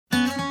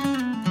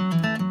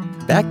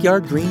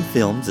Backyard Green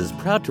Films is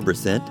proud to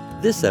present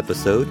this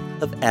episode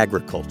of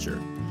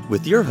Agriculture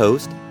with your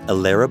host,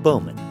 Alara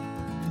Bowman.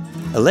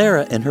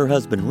 Alara and her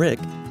husband Rick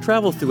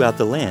travel throughout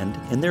the land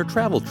in their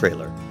travel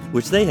trailer,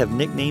 which they have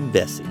nicknamed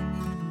Bessie,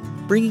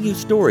 bringing you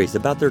stories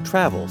about their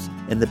travels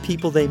and the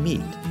people they meet.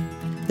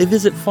 They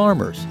visit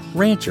farmers,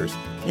 ranchers,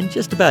 and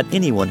just about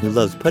anyone who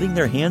loves putting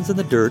their hands in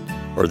the dirt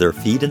or their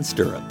feet in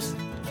stirrups.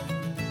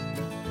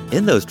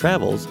 In those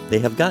travels, they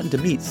have gotten to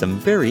meet some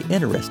very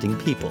interesting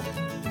people.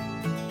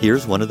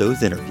 Here's one of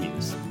those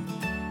interviews.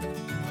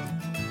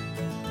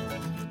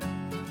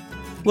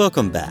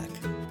 Welcome back.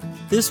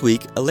 This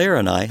week, Alara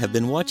and I have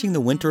been watching the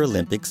Winter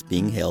Olympics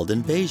being held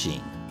in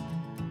Beijing.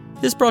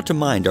 This brought to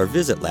mind our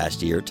visit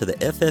last year to the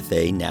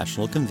FFA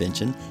National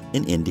Convention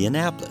in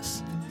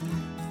Indianapolis.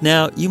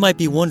 Now, you might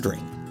be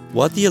wondering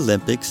what the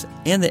Olympics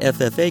and the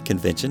FFA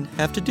convention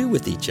have to do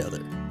with each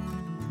other.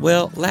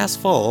 Well, last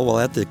fall, while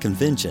at the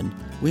convention,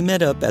 we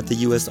met up at the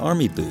U.S.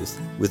 Army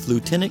booth with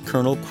Lieutenant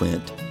Colonel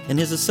Quint and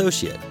his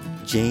associate,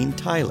 Jane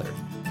Tyler.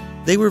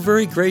 They were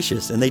very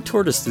gracious and they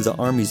toured us through the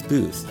Army's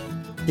booth.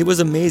 It was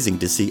amazing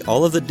to see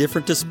all of the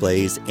different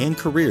displays and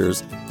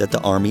careers that the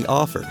Army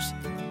offers,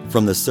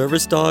 from the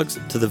service dogs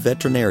to the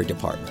veterinary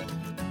department.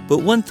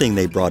 But one thing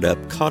they brought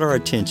up caught our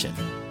attention: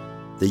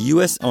 the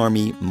U.S.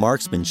 Army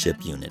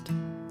Marksmanship Unit,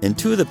 and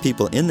two of the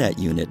people in that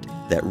unit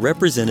that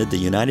represented the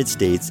United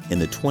States in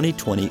the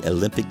 2020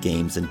 Olympic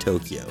Games in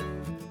Tokyo.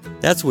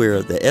 That's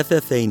where the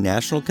FFA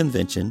National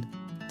Convention,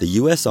 the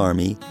U.S.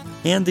 Army,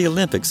 and the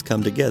Olympics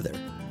come together.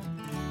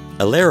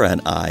 Alara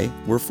and I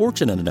were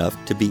fortunate enough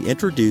to be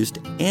introduced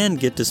and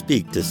get to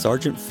speak to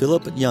Sergeant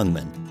Philip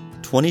Youngman,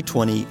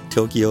 2020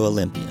 Tokyo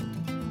Olympian.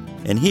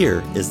 And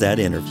here is that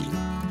interview.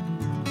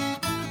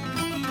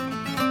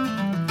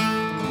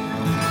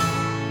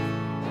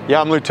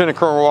 Yeah, I'm Lieutenant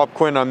Colonel Rob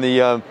Quinn. I'm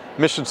the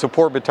Mission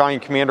Support Battalion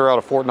Commander out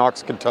of Fort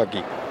Knox,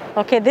 Kentucky.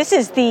 Okay, this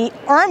is the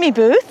Army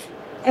booth.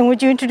 And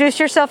would you introduce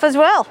yourself as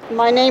well?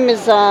 My name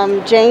is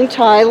Jane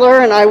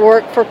Tyler, and I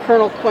work for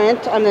Colonel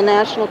Quint. I'm the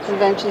National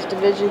Conventions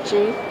Division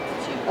Chief.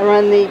 I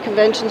run the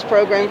conventions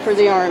program for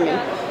the Army.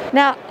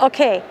 Now,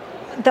 okay,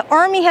 the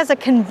Army has a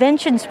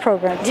conventions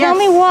program. Yes. Tell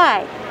me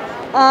why.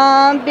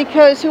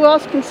 Because who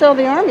else can sell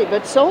the Army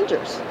but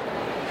soldiers?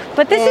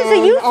 But this is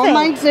a youth all thing.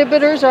 My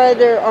exhibitors are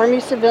either Army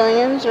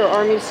civilians or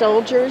Army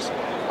soldiers.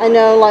 I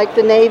know, like,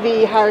 the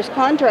Navy hires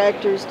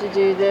contractors to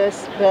do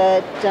this,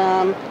 but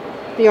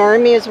the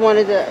Army is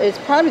probably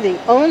the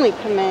only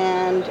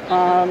command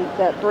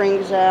that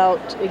brings out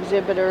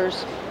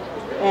exhibitors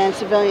and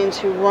civilians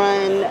who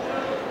run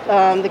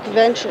the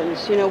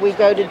conventions. You know, we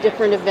go to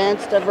different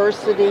events,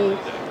 diversity,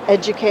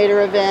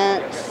 educator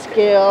events,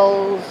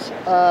 skills,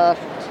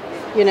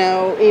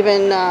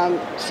 even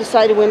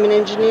Society of Women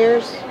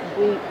Engineers.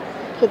 We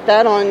put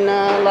that on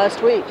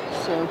last week.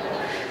 So.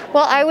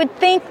 Well, I would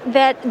think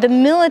that the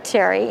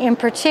military, in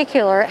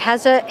particular,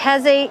 has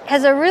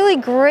a really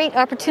great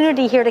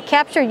opportunity here to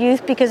capture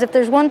youth, because if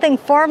there's one thing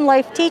farm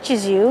life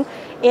teaches you,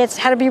 it's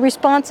how to be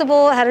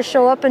responsible, how to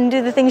show up and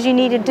do the things you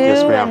need to do,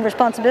 yes, and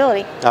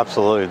responsibility.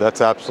 Absolutely,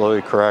 that's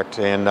absolutely correct,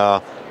 and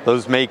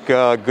those make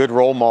good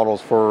role models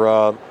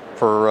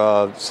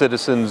for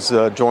citizens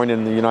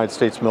joining the United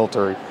States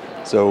military.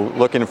 So,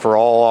 looking for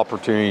all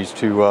opportunities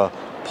to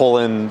pull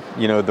in,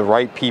 the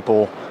right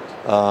people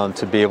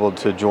to be able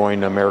to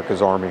join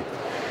America's Army.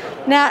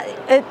 Now,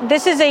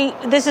 this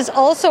is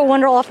also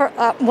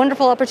a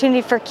wonderful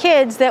opportunity for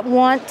kids that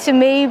want to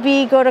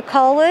maybe go to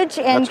college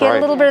and get a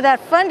little bit of that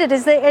funded.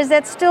 Is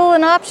that still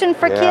an option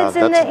for kids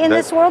in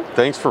this world?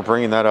 Thanks for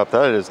bringing that up.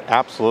 That is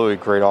absolutely a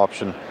great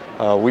option.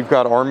 We've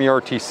got Army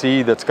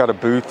RTC that's got a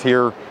booth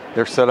here.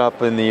 They're set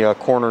up in the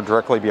corner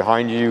directly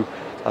behind you.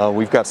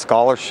 We've got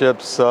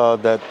scholarships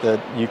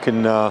that you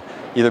can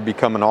either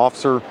become an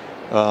officer.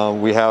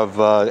 We have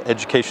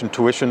education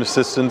tuition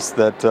assistance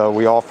that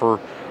we offer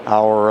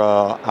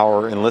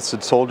our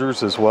enlisted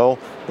soldiers as well.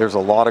 There's a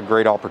lot of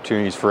great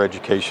opportunities for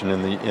education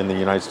in the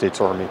United States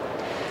Army.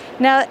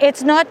 Now,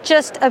 it's not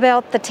just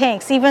about the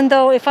tanks, even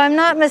though, if I'm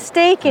not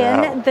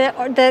mistaken,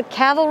 the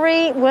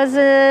cavalry was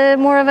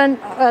more of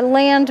a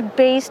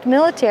land-based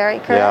military,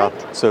 correct?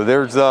 Yeah, so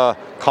there's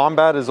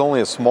combat is only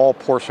a small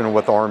portion of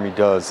what the Army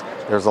does.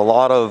 There's a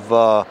lot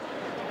of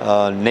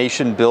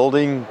nation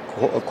building,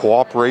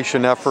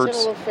 cooperation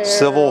efforts,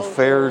 civil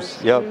affairs.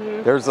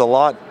 Yep, There's a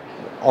lot.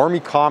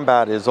 Army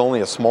combat is only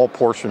a small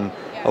portion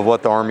of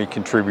what the Army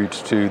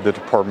contributes to the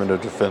Department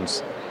of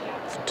Defense,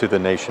 to the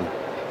nation.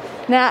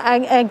 Now,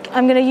 I'm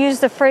going to use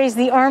the phrase,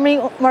 the Army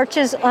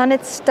marches on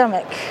its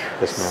stomach.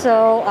 Yes, ma'am.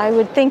 So I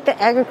would think that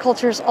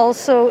agriculture is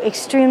also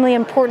extremely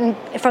important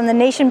from the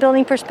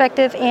nation-building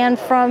perspective and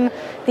from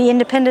the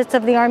independence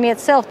of the Army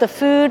itself. The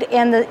food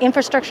and the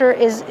infrastructure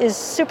is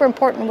super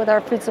important with our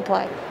food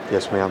supply.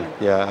 Yes, ma'am.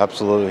 Yeah,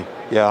 absolutely.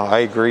 Yeah, I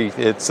agree.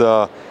 It's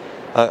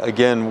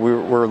again,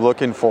 we're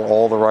looking for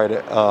all the right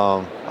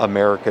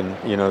American,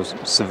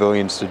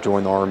 civilians to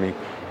join the Army.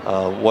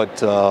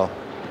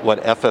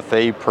 What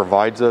FFA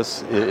provides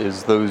us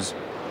is those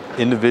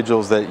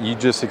individuals that you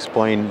just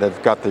explained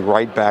that've got the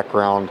right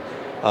background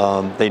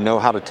They know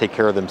how to take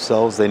care of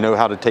themselves. They know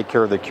how to take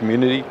care of the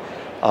community.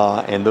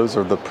 And those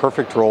are the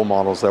perfect role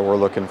models that we're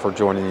looking for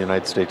joining the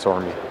United States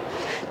Army.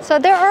 So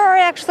there are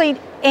actually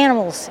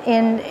animals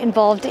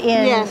involved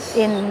in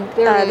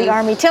the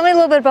Army. Tell me a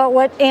little bit about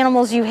what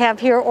animals you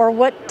have here, or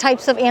what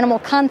types of animal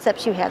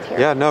concepts you have here.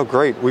 Yeah, no,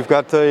 great. We've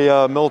got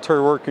the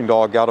military working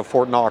dog out of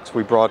Fort Knox.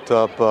 We brought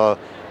up,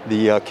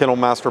 the kennel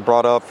master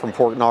brought up from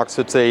Fort Knox.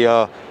 It's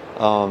a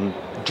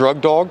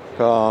drug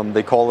dog.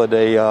 They call it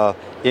a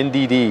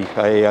NDD,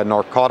 a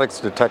narcotics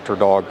detector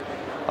dog,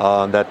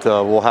 that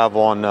we'll have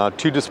on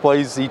 2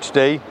 displays each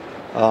day.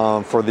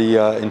 For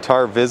the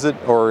entire visit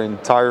or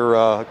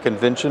entire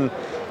convention,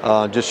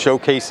 just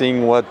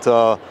showcasing what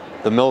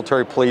the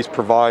military police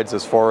provides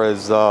as far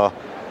as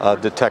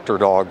detector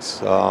dogs.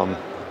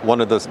 One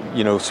of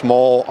the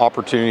small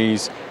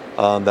opportunities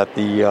that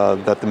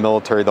the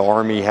military, the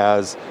Army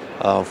has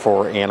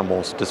for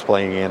animals,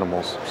 displaying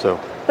animals.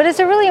 But it's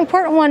a really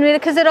important one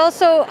because it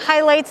also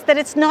highlights that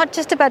it's not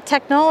just about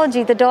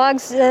technology. The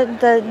dogs,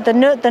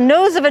 the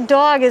nose of a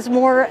dog is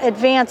more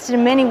advanced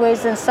in many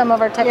ways than some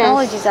of our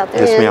technologies out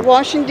there. Yes, ma'am. And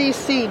Washington,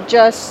 D.C.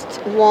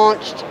 just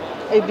launched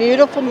a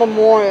beautiful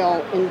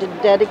memorial in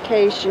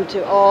dedication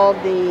to all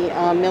the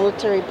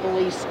military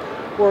police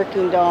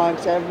working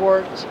dogs that have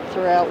worked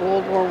throughout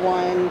World War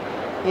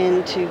I,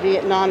 into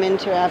Vietnam,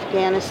 into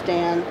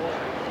Afghanistan.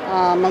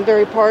 I'm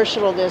very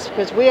partial to this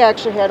because we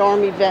actually had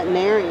Army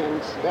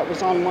veterinarians that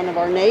was on one of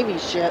our Navy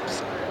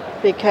ships,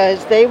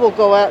 because they will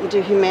go out and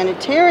do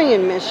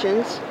humanitarian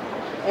missions,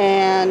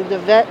 and the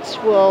vets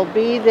will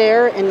be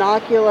there,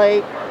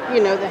 inoculate,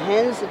 the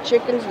hens, the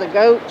chickens, the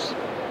goats,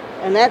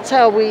 and that's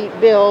how we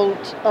build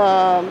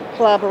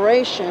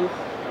collaboration,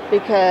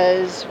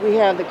 because we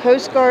have the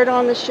Coast Guard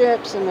on the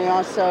ships, and we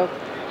also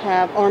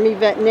have Army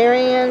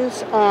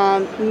veterinarians.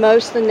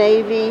 Most of the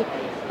Navy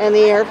and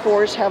the Air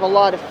Force have a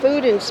lot of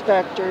food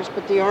inspectors,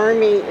 but the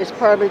Army is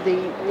probably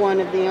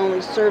one of the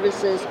only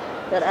services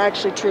that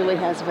actually truly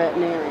has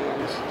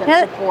veterinarians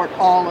that support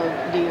all of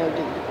DoD,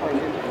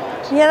 Department of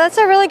Defense. Yeah, that's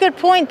a really good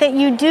point, that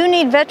you do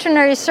need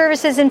veterinary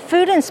services in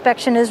food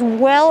inspection as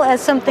well as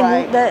something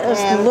that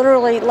is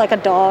literally like a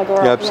dog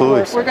or a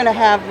horse. We're going to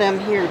have them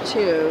here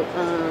too.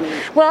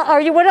 Well,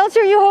 what else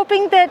are you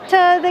hoping that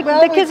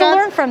the kids will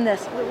learn from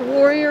this? The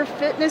Warrior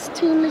Fitness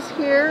team is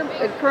here.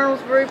 The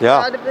Colonel's very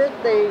proud of it.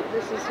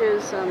 This is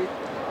his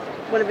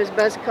one of his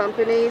best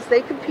companies.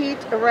 They compete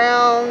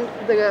around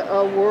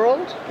the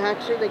world.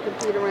 Actually, they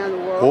compete around the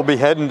world. We'll be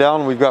heading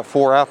down. We've got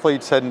 4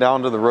 athletes heading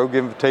down to the Rogue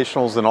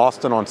Invitationals in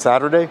Austin on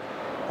Saturday,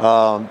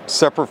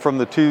 separate from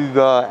the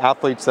 2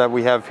 athletes that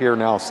we have here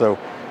now. So,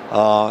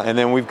 and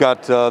then we've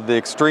got the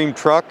Extreme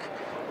Truck,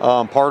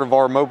 part of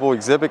our mobile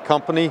exhibit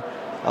company.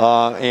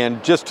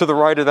 And just to the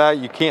right of that,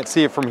 you can't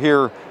see it from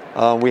here,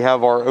 we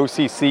have our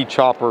OCC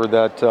chopper,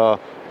 that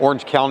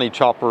Orange County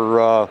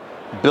chopper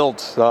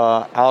built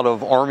out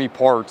of Army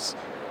parts,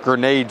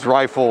 grenades,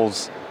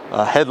 rifles,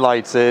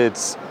 headlights.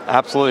 It's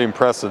absolutely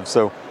impressive.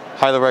 So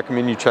highly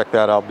recommend you check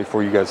that out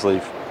before you guys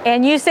leave.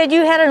 And you said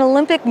you had an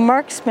Olympic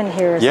marksman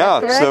here, is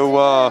that correct?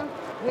 So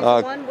he's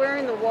the one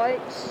wearing the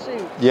white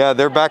suit. Yeah,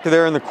 they're back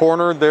there in the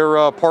corner.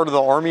 They're part of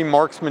the Army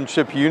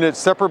Marksmanship Unit,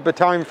 separate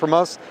battalion from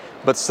us,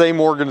 but same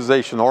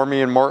organization,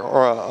 Army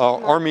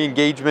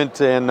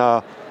Engagement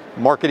and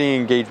Marketing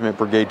Engagement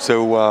Brigade.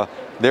 So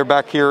they're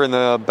back here in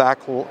the back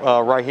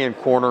right-hand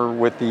corner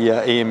with the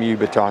AMU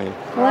battalion.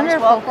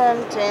 Wonderful.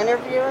 Welcome to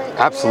interviewing.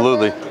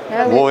 Absolutely.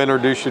 Yeah, we'll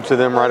introduce you to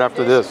them right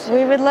after this.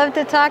 We would love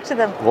to talk to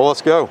them. Well,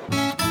 let's go.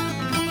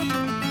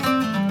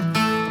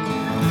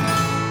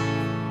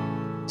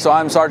 So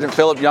I'm Sergeant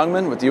Philip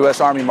Youngman with the U.S.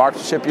 Army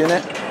Marksmanship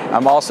Unit.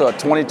 I'm also a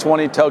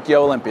 2020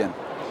 Tokyo Olympian.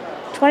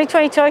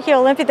 2020 Tokyo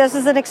Olympic, this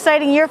is an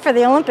exciting year for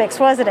the Olympics,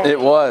 wasn't it? It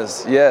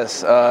was,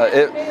 yes.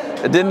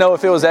 I didn't know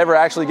if it was ever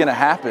actually going to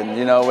happen,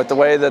 with the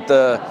way that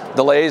the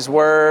delays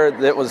were.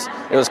 It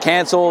was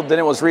canceled, then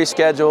it was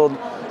rescheduled,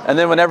 and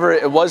then whenever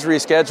it was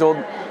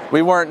rescheduled,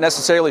 we weren't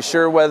necessarily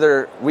sure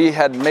whether we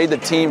had made the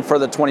team for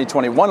the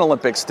 2021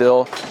 Olympics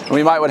still, and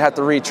we might would have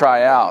to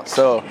retry out.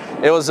 So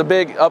it was a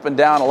big up and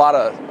down, a lot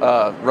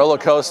of roller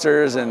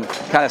coasters, and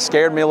kind of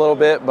scared me a little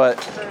bit.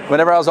 But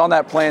whenever I was on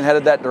that plane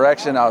headed that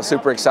direction, I was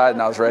super excited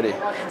and I was ready.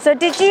 So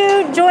did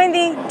you join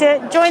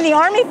the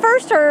Army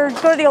first or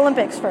go to the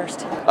Olympics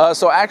first?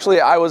 So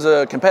actually, I was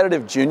a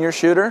competitive junior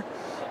shooter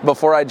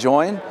before I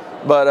joined.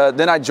 But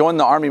then I joined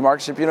the Army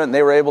Marksmanship Unit, and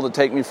they were able to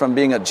take me from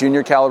being a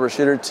junior caliber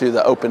shooter to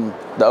the open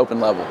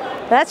level.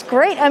 That's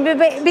great. I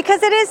mean,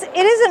 because it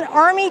is an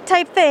Army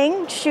type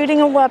thing,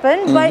 shooting a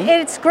weapon. But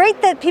it's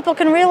great that people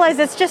can realize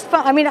it's just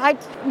fun. I mean,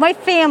 my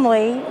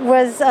family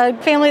was a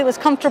family that was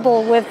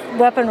comfortable with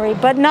weaponry,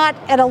 but not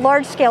at a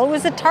large scale. It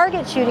was a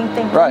target shooting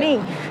thing for me,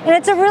 and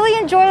it's a really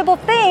enjoyable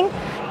thing,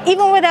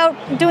 even without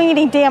doing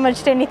any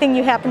damage to anything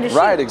you happen to shoot.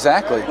 Right,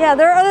 exactly. Yeah,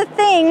 there are other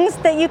things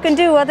that you can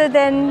do other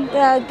than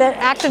the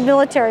active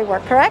military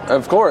work, correct?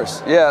 Of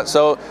course, yeah.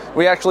 So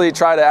we actually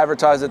try to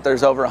advertise that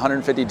there's over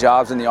 150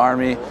 jobs in the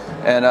Army,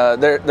 and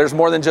there's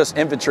more than just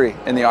infantry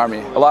in the Army.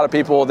 A lot of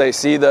people, they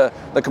see the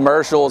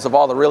commercials of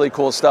all the really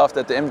cool stuff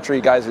that the infantry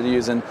guys are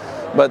using,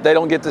 but they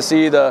don't get to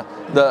see the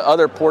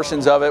other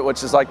portions of it,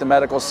 which is like the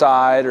medical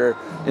side, or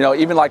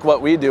even like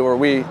what we do, where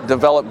we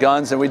develop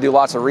guns and we do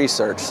lots of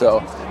research.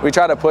 So we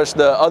try to push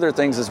the other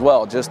things as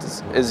well,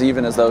 just as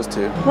even as those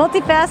two.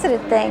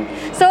 Multifaceted thing.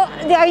 So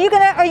are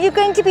you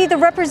going to be the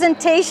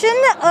representation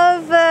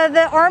of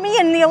the Army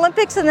in the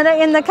Olympics in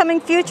the coming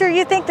future?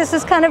 You think this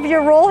is kind of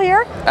your role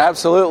here?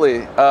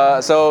 Absolutely.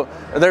 So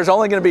there's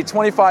only going to be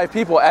 25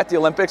 people at the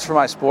Olympics for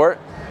my sport,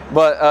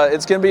 but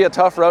it's going to be a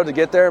tough road to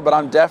get there, but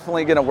I'm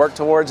definitely going to work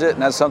towards it,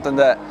 and that's something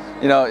that,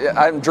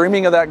 I'm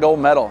dreaming of that gold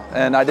medal,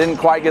 and I didn't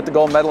quite get the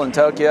gold medal in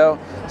Tokyo,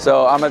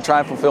 so I'm going to try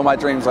and fulfill my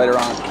dreams later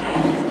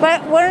on.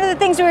 But one of the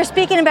things we were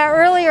speaking about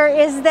earlier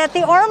is that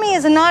the Army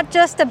is not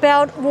just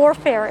about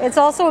warfare. It's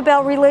also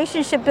about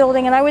relationship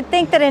building. And I would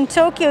think that in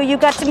Tokyo, you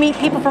got to meet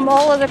people from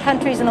all other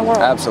countries in the world.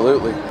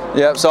 Absolutely.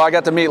 Yeah, so I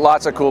got to meet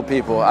lots of cool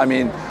people. I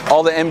mean,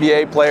 all the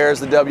NBA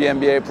players, the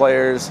WNBA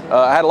players.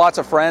 I had lots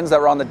of friends that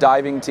were on the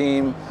diving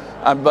team.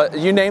 But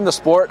you name the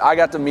sport, I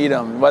got to meet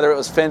them, whether it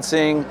was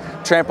fencing,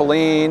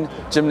 trampoline,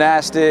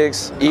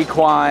 gymnastics,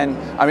 equine.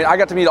 I mean, I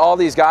got to meet all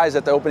these guys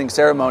at the opening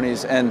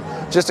ceremonies, and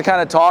just to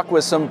kind of talk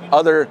with some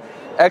other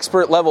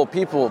expert level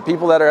people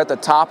that are at the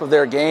top of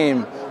their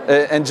game,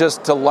 and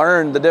just to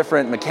learn the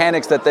different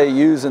mechanics that they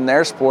use in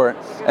their sport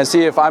and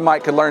see if I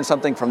could learn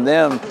something from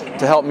them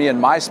to help me in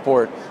my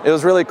sport. It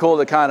was really cool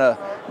to kind of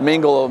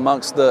mingle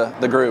amongst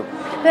the group.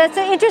 That's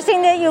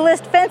interesting that you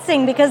list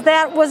fencing, because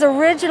that was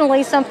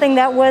originally something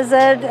that was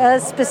a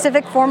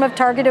specific form of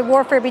targeted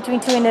warfare between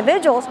two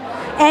individuals,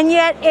 and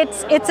yet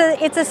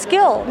it's a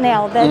skill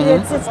now that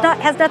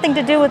has nothing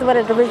to do with what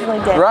it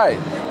originally did. Right.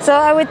 So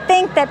I would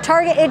think that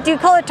do you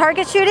call it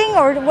target shooting,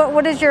 or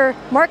what is your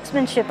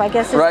marksmanship, I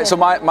guess? Right, so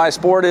my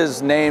sport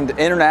is named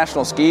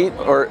International Skeet,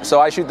 so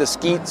I shoot the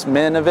Skeets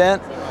men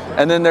event,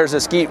 and then there's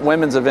a Skeet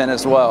women's event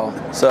as well.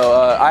 So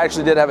I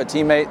actually did have a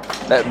teammate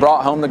that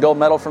brought home the gold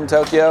medal from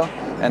Tokyo,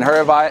 and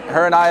her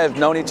and I have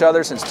known each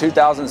other since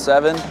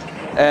 2007,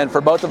 and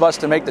for both of us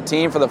to make the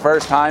team for the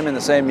first time in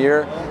the same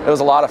year, it was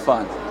a lot of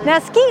fun. Now,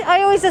 skeet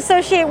I always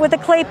associate with the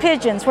clay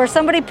pigeons, where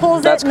somebody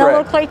pulls That's it and correct. a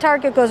little clay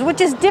target goes,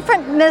 which is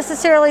different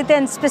necessarily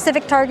than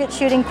specific target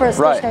shooting for a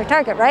stationary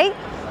target, right?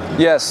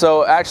 Yes,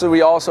 so actually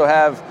we also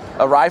have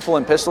a rifle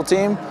and pistol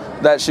team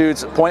that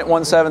shoots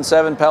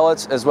 .177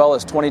 pellets as well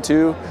as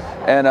 22,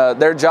 and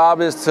their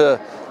job is to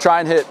try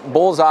and hit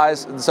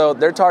bullseyes, so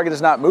their target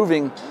is not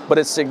moving, but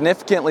it's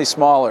significantly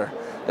smaller.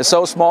 It's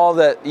so small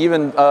that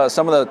even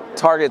some of the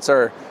targets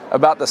are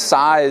about the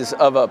size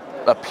of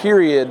a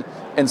period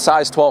in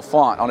size 12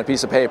 font on a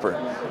piece of paper,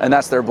 and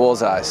that's their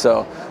bullseye.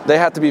 So they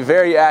have to be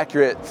very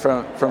accurate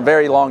from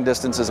very long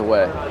distances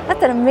away.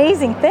 That's an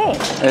amazing thing.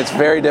 It's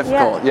very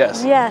difficult,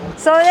 yes. Yeah,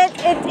 so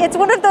it's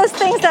one of those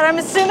things that I'm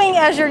assuming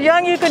as you're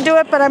young you can do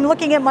it, but I'm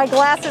looking at my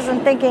glasses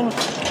and thinking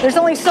there's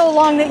only so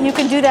long that you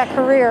can do that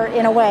career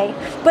in a way.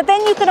 But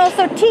then you can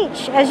also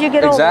teach as you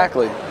get older.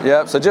 Exactly,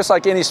 yep. So just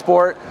like any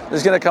sport,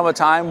 there's going to come a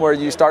time where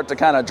you start to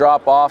kind of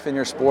drop off in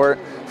your sport.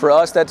 For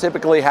us, that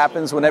typically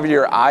happens whenever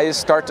your eyes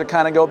start to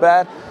kind of go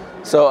bad.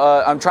 So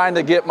I'm trying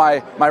to get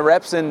my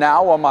reps in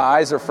now while my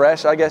eyes are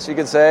fresh, I guess you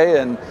could say.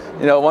 And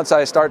once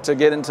I start to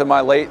get into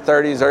my late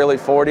 30s, early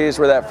 40s,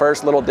 where that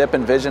first little dip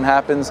in vision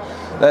happens,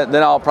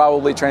 then I'll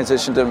probably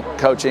transition to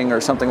coaching or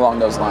something along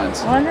those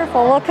lines.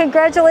 Wonderful. Well,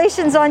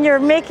 congratulations on your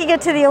making it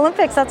to the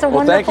Olympics. That's a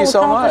wonderful thank you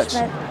so much.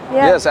 accomplishment.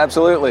 Yeah. Yes,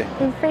 absolutely.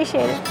 We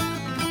appreciate it.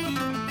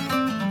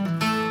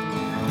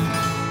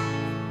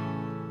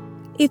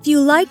 If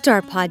you liked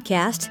our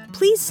podcast,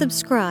 please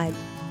subscribe.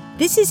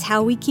 This is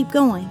how we keep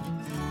going.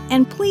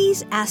 And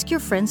please ask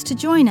your friends to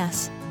join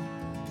us.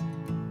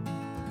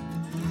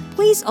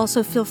 Please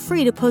also feel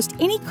free to post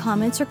any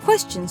comments or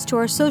questions to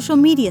our social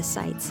media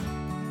sites.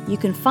 You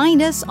can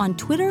find us on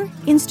Twitter,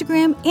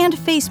 Instagram, and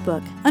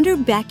Facebook under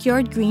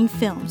Backyard Green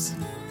Films.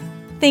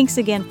 Thanks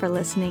again for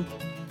listening.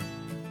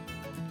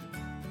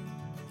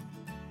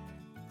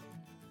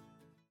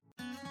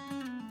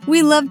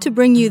 We love to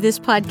bring you this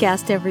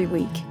podcast every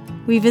week.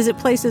 We visit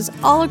places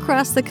all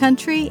across the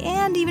country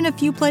and even a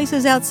few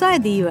places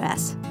outside the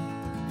U.S.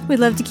 We'd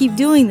love to keep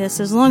doing this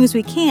as long as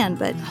we can,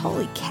 but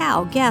holy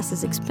cow, gas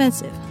is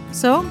expensive.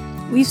 So,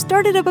 we've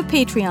started up a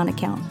Patreon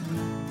account.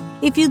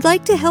 If you'd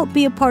like to help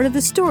be a part of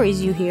the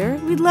stories you hear,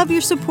 we'd love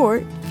your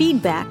support,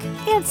 feedback,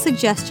 and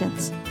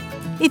suggestions.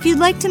 If you'd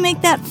like to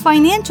make that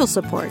financial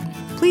support,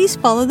 please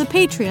follow the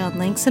Patreon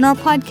links in our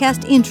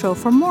podcast intro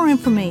for more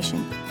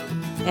information.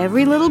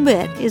 Every little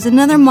bit is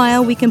another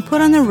mile we can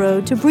put on the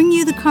road to bring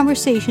you the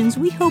conversations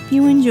we hope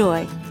you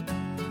enjoy.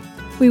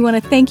 We want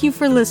to thank you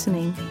for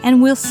listening,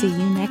 and we'll see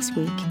you next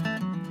week.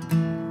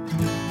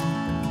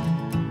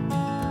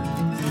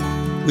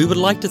 We would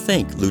like to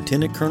thank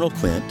Lieutenant Colonel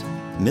Quint,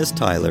 Miss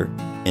Tyler,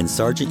 and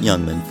Sergeant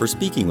Youngman for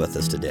speaking with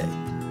us today.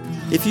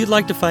 If you'd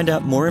like to find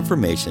out more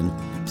information,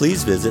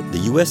 please visit the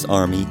U.S.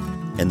 Army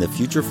and the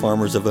Future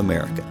Farmers of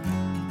America.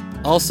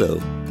 Also,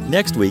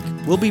 next week,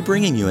 we'll be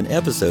bringing you an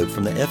episode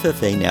from the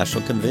FFA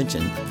National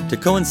Convention to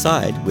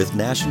coincide with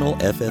National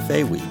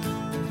FFA Week.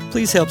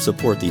 Please help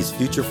support these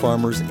future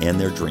farmers and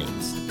their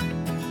dreams.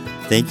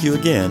 Thank you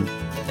again,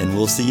 and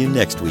we'll see you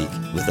next week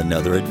with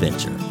another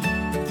adventure.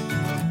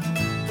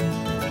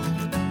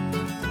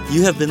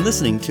 You have been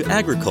listening to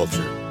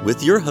Agriculture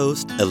with your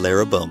host,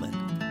 Alara Bowman.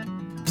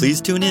 Please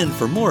tune in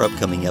for more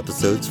upcoming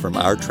episodes from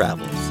our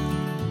travels.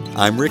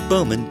 I'm Rick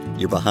Bowman,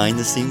 your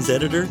behind-the-scenes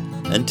editor.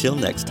 Until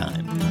next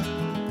time.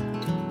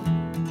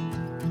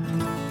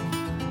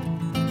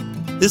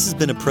 This has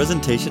been a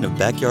presentation of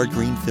Backyard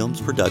Green Films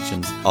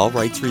Productions, all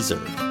rights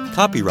reserved.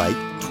 Copyright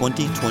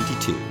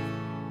 2022.